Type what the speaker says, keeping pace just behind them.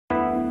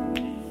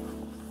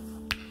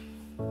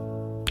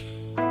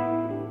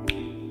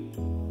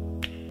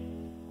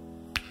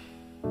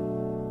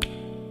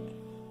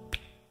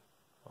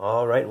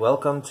Alright,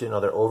 welcome to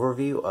another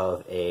overview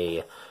of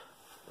a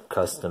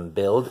custom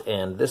build,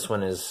 and this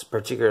one is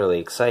particularly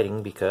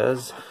exciting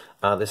because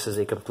this is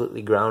a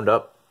completely ground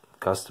up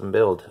custom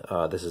build.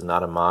 This is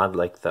not a mod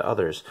like the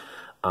others.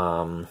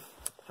 A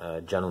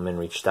gentleman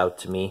reached out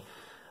to me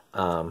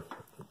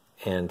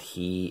and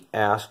he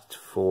asked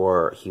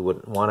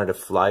wanted a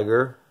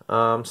Flieger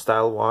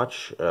style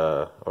watch,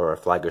 or a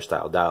Flieger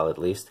style dial at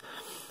least,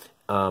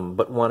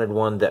 but wanted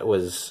one that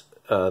was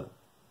a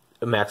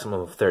maximum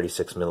of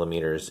 36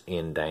 millimeters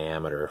in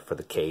diameter for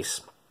the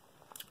case.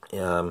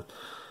 You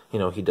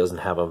know, he doesn't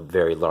have a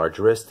very large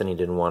wrist, and he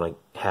didn't want to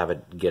have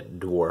it get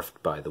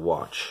dwarfed by the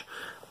watch.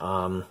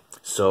 Fliegers,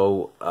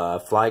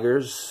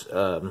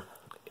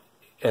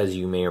 as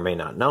you may or may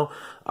not know,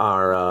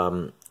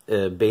 are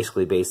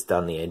basically based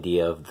on the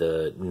idea of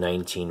the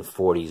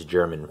 1940s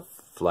German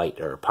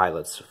fighter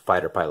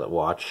pilot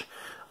watch.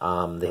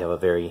 They have a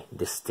very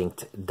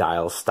distinct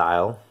dial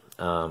style.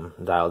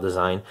 Dial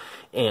design,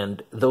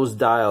 and those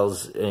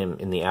dials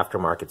in the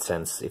aftermarket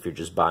sense, if you're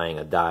just buying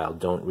a dial,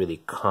 don't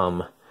really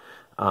come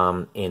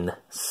in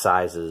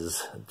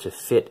sizes to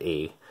fit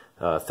a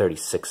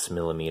 36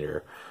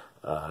 millimeter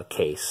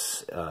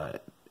case.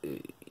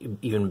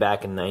 Even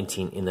back in the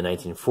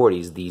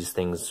 1940s, these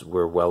things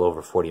were well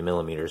over 40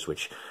 millimeters,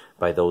 which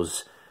by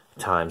those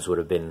times would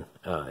have been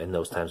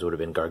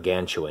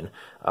gargantuan.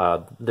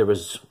 There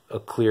was a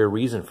clear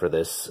reason for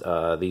this.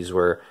 These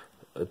were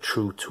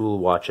true tool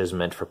watches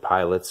meant for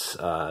pilots.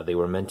 They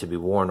were meant to be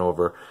worn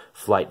over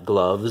flight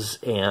gloves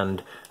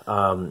and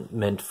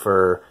meant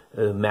for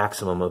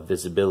maximum of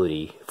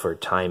visibility for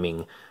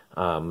timing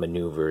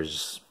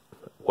maneuvers,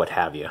 what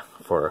have you,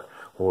 for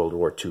World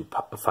War II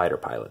fighter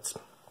pilots.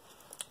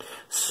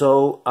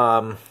 So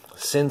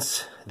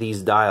since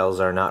these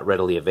dials are not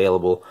readily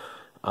available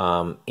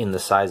in the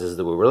sizes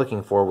that we were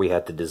looking for, we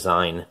had to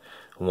design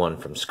one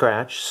from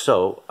scratch.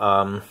 So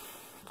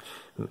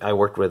I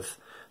worked with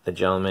the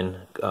gentleman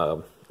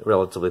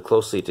relatively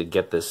closely to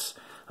get this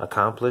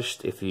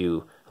accomplished.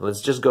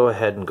 Let's just go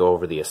ahead and go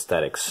over the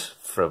aesthetics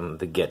from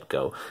the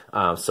get-go.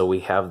 So we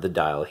have the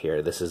dial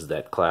here. This is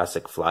that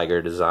classic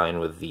Flieger design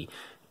with the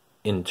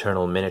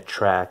internal minute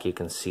track you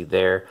can see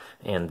there,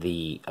 and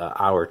the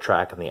hour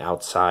track on the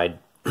outside.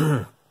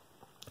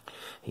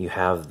 You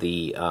have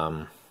the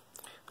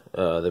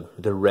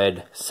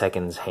red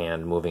seconds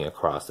hand moving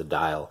across the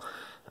dial.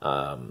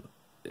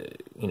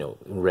 You know,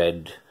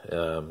 red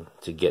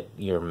to get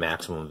your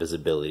maximum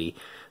visibility.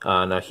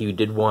 Now, he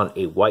did want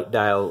a white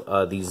dial.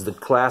 The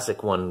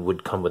classic one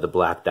would come with a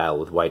black dial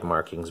with white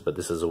markings, but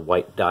this is a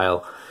white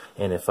dial.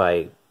 And if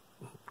I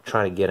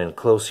try to get in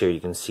close here,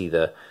 you can see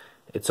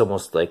it's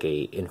almost like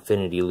a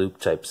infinity loop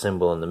type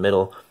symbol in the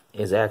middle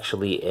is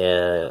actually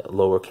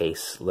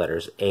lowercase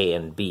letters A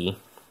and B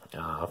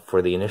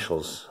for the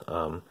initials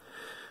of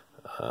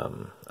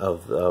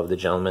the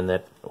gentleman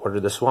that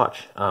ordered this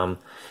watch.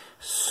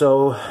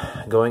 So,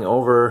 going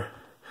over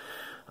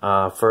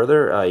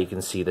further, you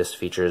can see this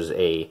features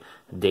a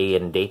day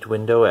and date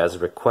window as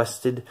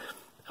requested.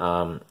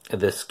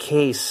 This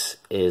case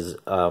is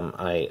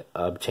I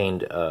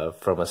obtained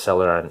from a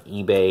seller on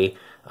eBay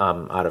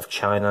out of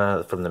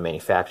China from the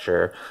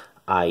manufacturer.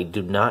 I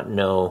do not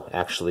know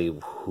actually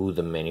who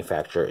the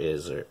manufacturer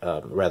is, or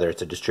rather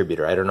it's a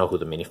distributor. I don't know who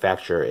the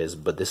manufacturer is,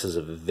 but this is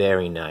a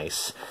very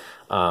nice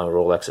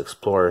Rolex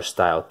Explorer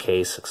style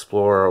case,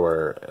 Explorer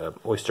or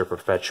Oyster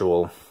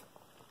Perpetual.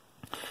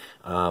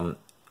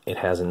 It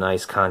has a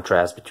nice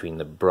contrast between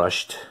the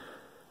brushed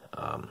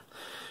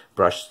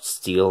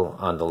steel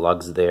on the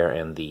lugs there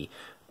and the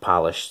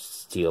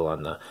polished steel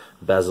on the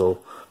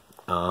bezel.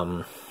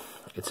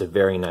 It's a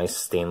very nice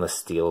stainless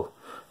steel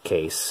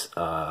case.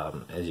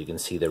 As you can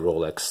see, the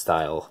Rolex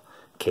style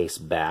case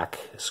back,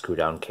 screw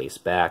down case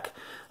back,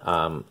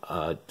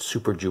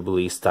 Super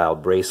Jubilee style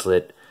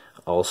bracelet.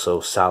 Also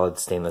solid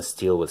stainless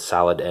steel with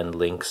solid end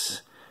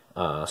links,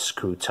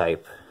 screw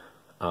type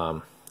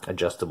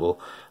adjustable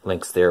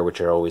links there,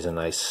 which are always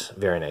a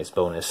very nice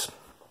bonus.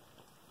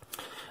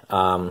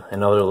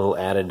 Another little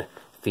added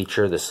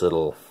feature, this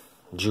little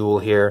jewel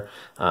here.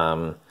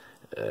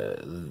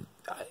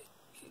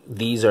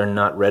 These are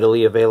not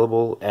readily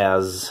available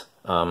as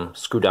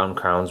screw down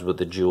crowns with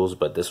the jewels,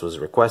 but this was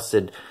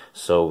requested,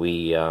 so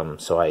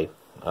I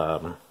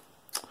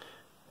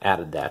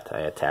added that. I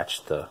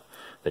attached the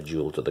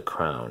jewel to the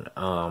crown.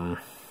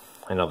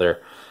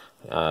 Another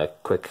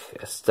quick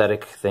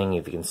aesthetic thing,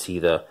 if you can see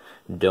the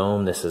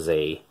dome, this is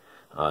a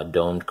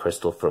domed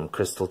crystal from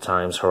Crystal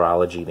Times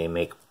Horology. They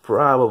make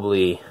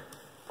I'd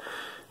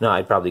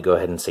probably go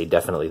ahead and say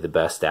definitely the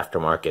best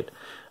aftermarket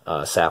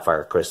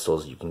sapphire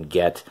crystals you can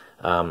get.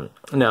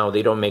 Now,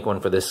 they don't make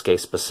one for this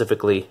case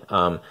specifically,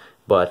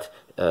 but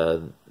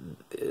the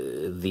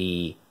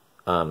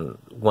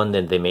one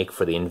that they make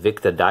for the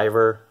Invicta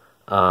Diver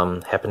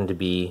happened to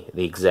be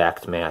the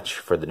exact match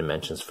for the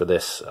dimensions for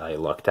this. I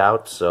lucked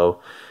out, so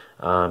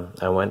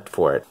I went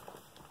for it.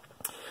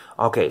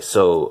 Okay,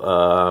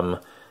 so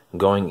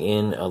going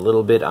in a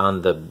little bit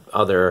on the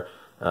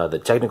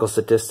technical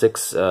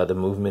statistics, the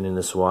movement in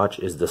this watch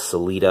is the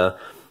Sellita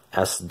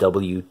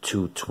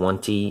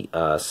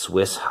SW220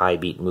 Swiss high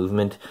beat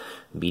movement,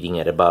 beating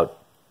at about,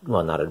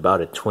 well, not at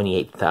about, at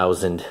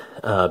 28,000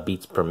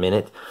 beats per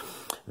minute.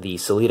 The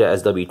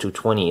Sellita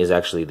SW220 is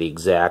actually the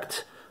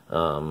exact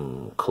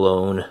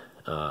clone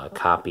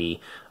copy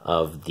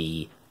of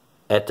the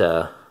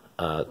ETA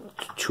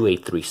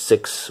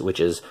 2836, which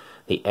is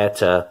the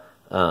ETA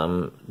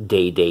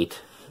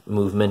day-date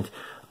movement.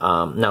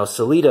 Now,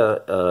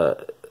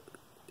 Sellita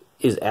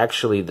is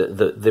actually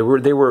they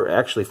were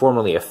actually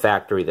formerly a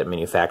factory that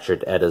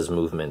manufactured ETA's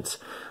movements,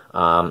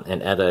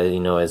 and ETA, you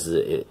know, is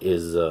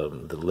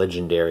the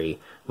legendary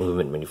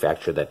movement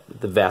manufacturer that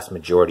the vast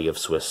majority of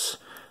Swiss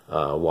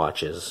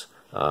watches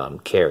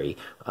carry.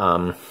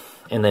 And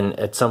then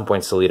at some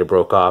point, Sellita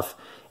broke off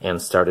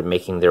and started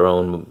making their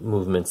own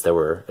movements that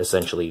were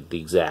essentially the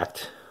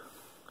exact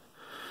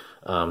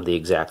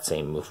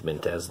same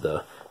movement as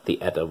the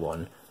ETA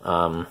one.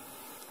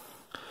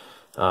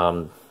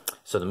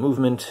 So the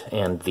movement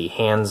and the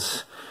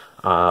hands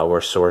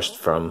were sourced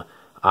from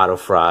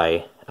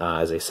Autofry,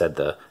 as I said,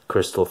 the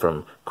crystal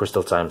from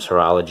Crystal Times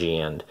Horology,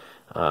 and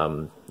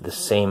the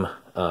same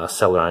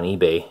seller on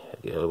eBay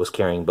was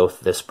carrying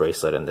both this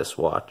bracelet and this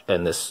watch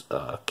and this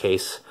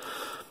case.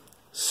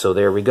 So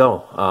there we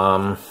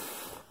go.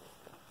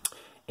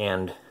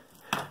 And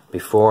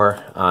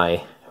before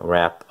I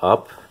wrap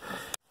up,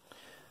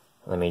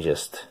 let me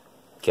just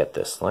get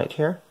this light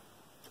here.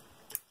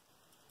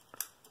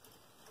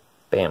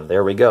 Bam,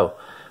 there we go.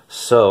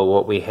 So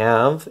what we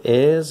have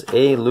is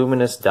a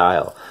luminous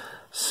dial.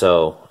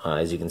 So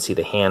as you can see,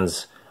 the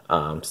hands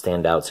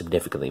stand out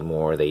significantly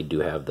more. They do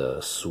have the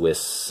Swiss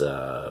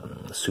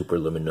Super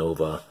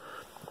Luminova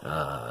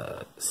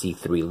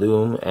C3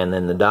 lume, and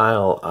then the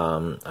dial,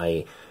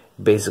 I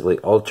basically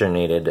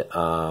alternated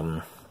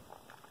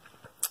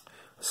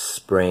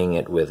spraying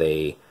it with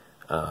a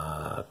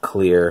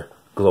clear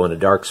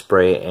glow-in-the-dark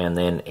spray and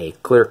then a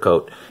clear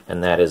coat,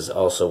 and that is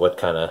also what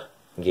kind of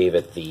gave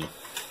it the,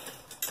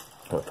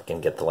 if I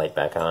can get the light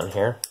back on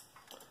here,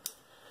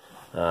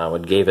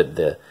 what gave it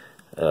the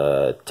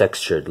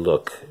textured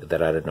look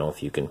that I don't know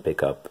if you can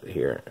pick up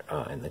here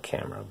in the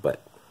camera, but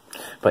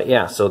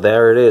yeah, so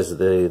there it is,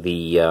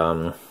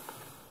 the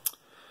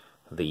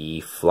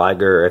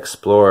Flieger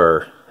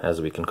Explorer,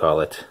 as we can call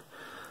it.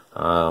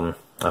 I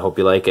hope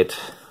you like it.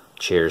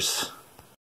 Cheers.